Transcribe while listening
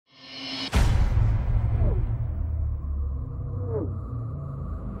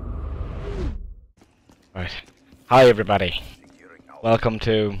Hi everybody, welcome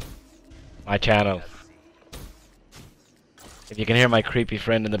to my channel. If you can hear my creepy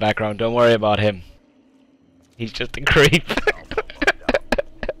friend in the background, don't worry about him. He's just a creep.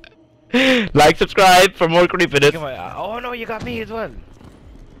 Like, subscribe for more creepiness. Oh no, you got me as well.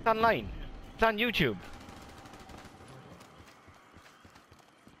 It's online. It's on YouTube.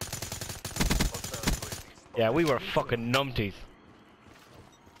 Yeah, we were fucking numpties.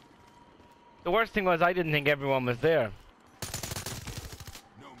 The worst thing was I didn't think everyone was there.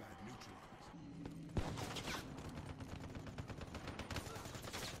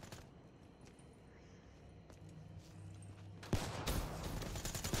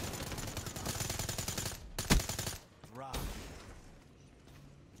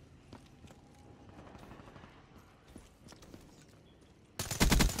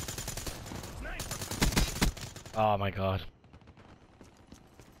 Oh my god.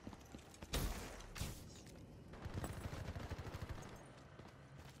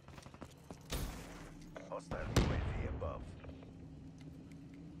 Hostile UAV above.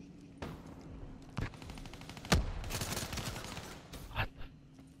 What?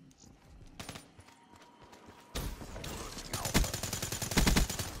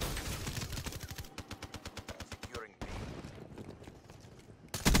 Securing B.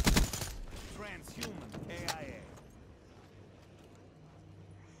 Transhuman AIA.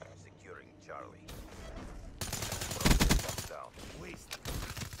 Securing Charlie. Thumps down. Waste.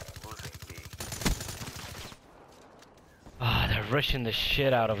 Losing B. Ah, they're rushing the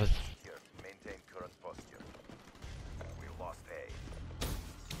shit out of us. Here. Maintain current posture. We lost A.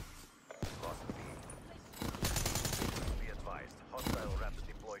 Lost B. Be advised. Hostile rapid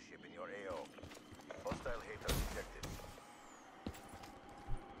deploy ship in your AO. Hostile hater detected.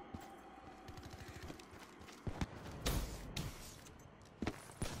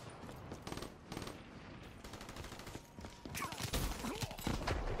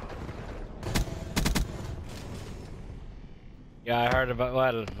 Yeah, I heard about.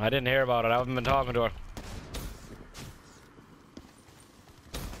 Well, I didn't hear about it. I haven't been talking to her.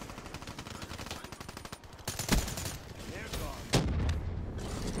 They're gone.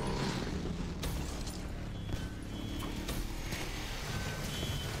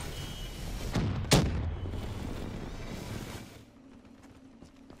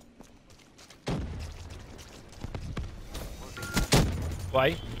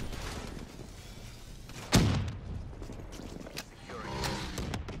 Why? Securing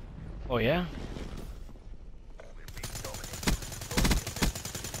Oh yeah? We're being dominated.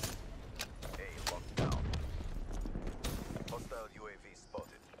 A locked down. Hostile UAV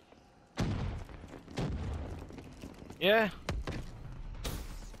spotted. Yeah.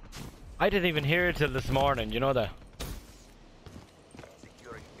 I didn't even hear it till this morning, you know that?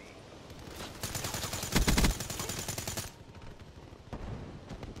 Securing B.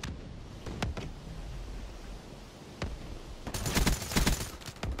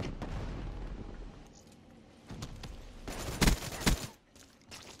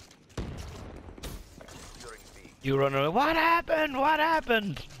 Securing B. You run away. What happened? What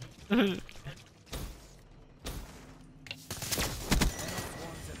happened?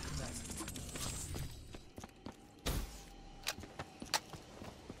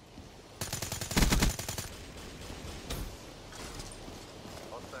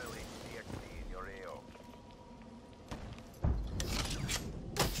 Hostile HDXD in your AO.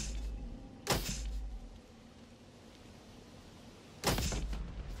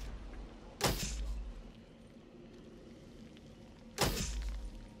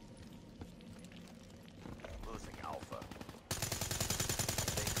 Losing Alpha.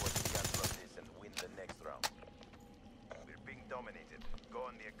 Take what you can from this and win the next round. We're being dominated. Go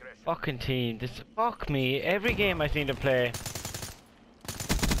on the aggression. Fucking team. This fuck me. Every game I seem to play.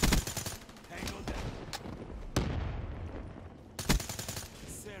 Tango down.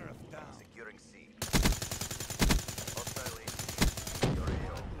 Seraph down. Securing C. Hostile HDXD in your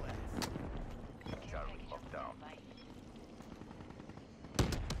AO. Charlie locked down.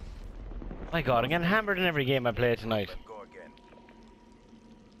 My god, I'm getting hammered in every game I play tonight. Let go again.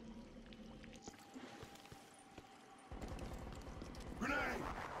 Grenade.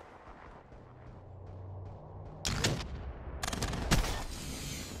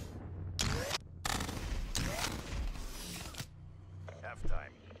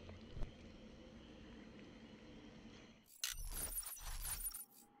 Halftime.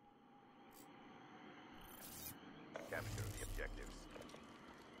 Capture the objectives.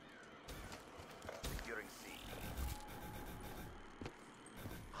 Securing C.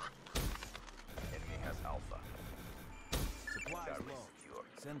 Enemy has Alpha. Supplies Charlie low. secure.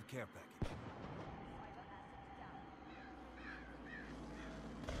 Send care package.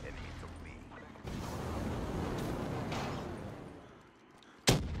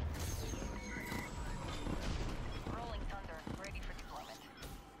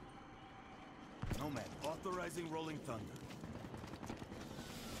 Authorizing rolling thunder.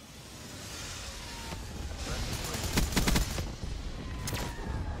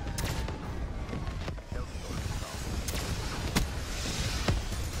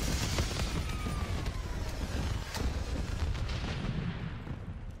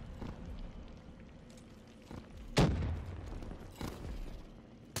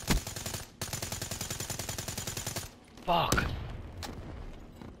 Fuck.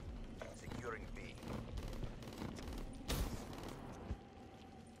 Securing B.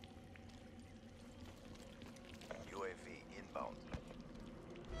 UAV inbound.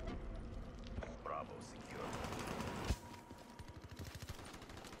 Bravo secure.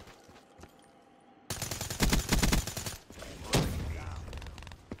 Closing B.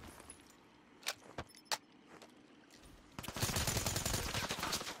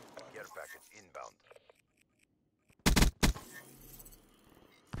 Care package inbound.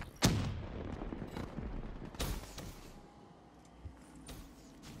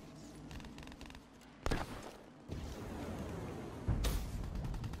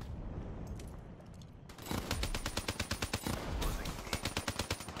 Closing B.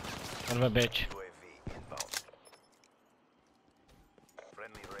 Son of a bitch. UAV inbound.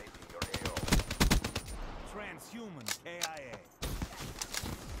 Friendly raiding your AO. Transhuman AIA.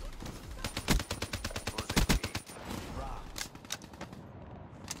 Closing B. Ra.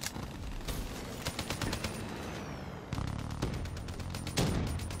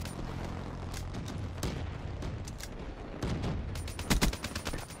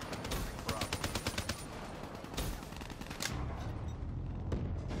 Bravo.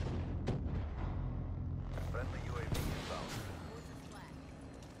 Friendly UAV inbound.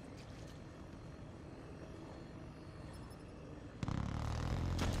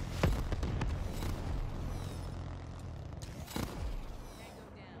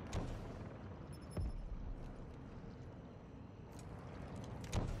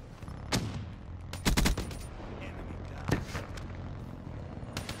 Enemy down.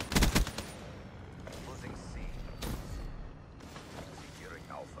 Losing C. Securing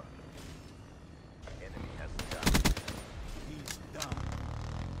Alpha. Enemy has down. He's done.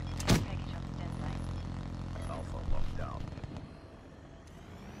 Package on standby. Alpha locked down.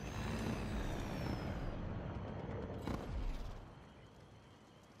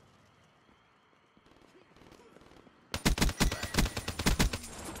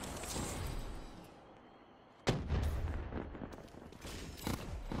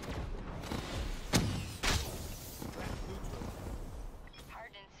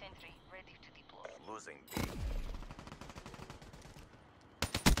 Hardened sentry ready to deploy. Losing B.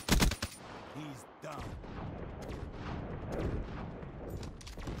 He's done.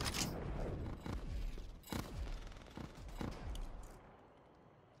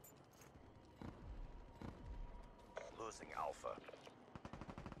 Losing Alpha.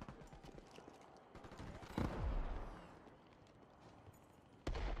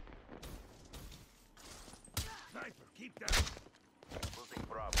 Sniper, keep down. Losing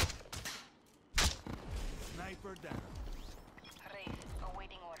Bravo. Sniper down. Wraith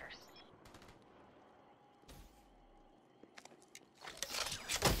awaiting orders.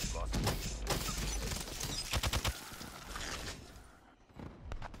 Lost B.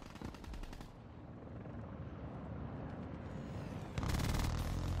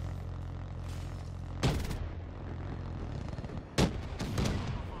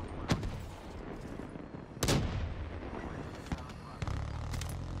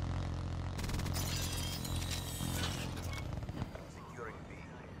 Securing B.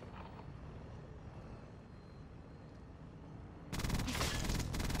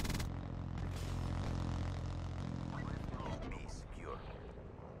 B secure.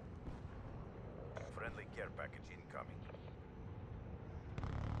 Friendly care package incoming.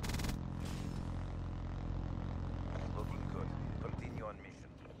 Looking good. Continue on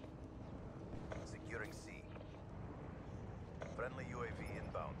mission. Securing C. Friendly UAV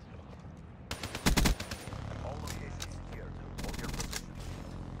inbound. All locations secured. Hold your position.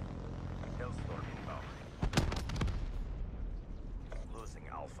 Hellstorm inbound. Losing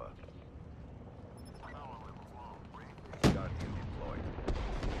Alpha. Guardian deployed.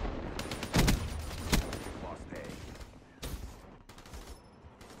 Lost A.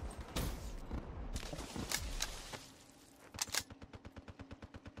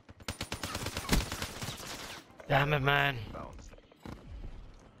 Damn it, man. Bounce.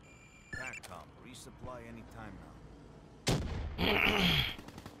 Paccom, resupply anytime now.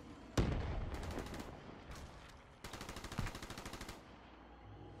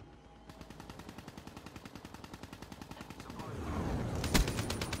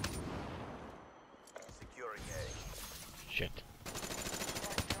 Securing shit.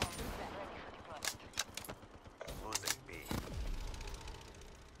 Losing B.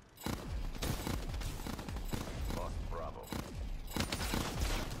 Lost Bravo.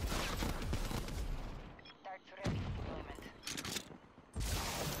 Darts ready for deployment.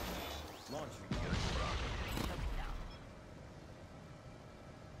 Launching. Shutting down.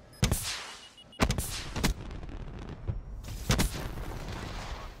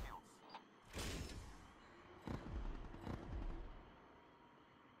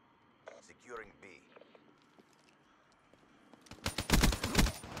 Securing B.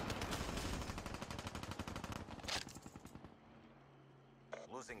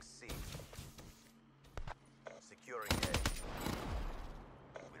 Losing C. Securing A.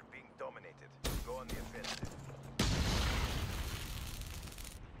 We're being dominated. Go on the offensive.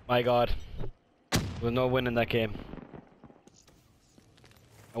 My god. There's no win in that game.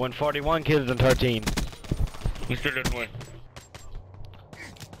 I won 41 kills and 13. We still didn't win.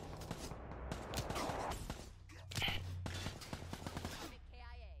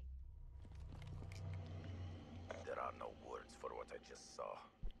 There are no words for what I just saw.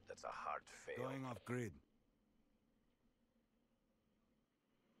 That's a hard fail. Going off grid.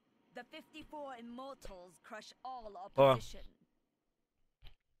 The 54 Immortals crush all Oh. opposition.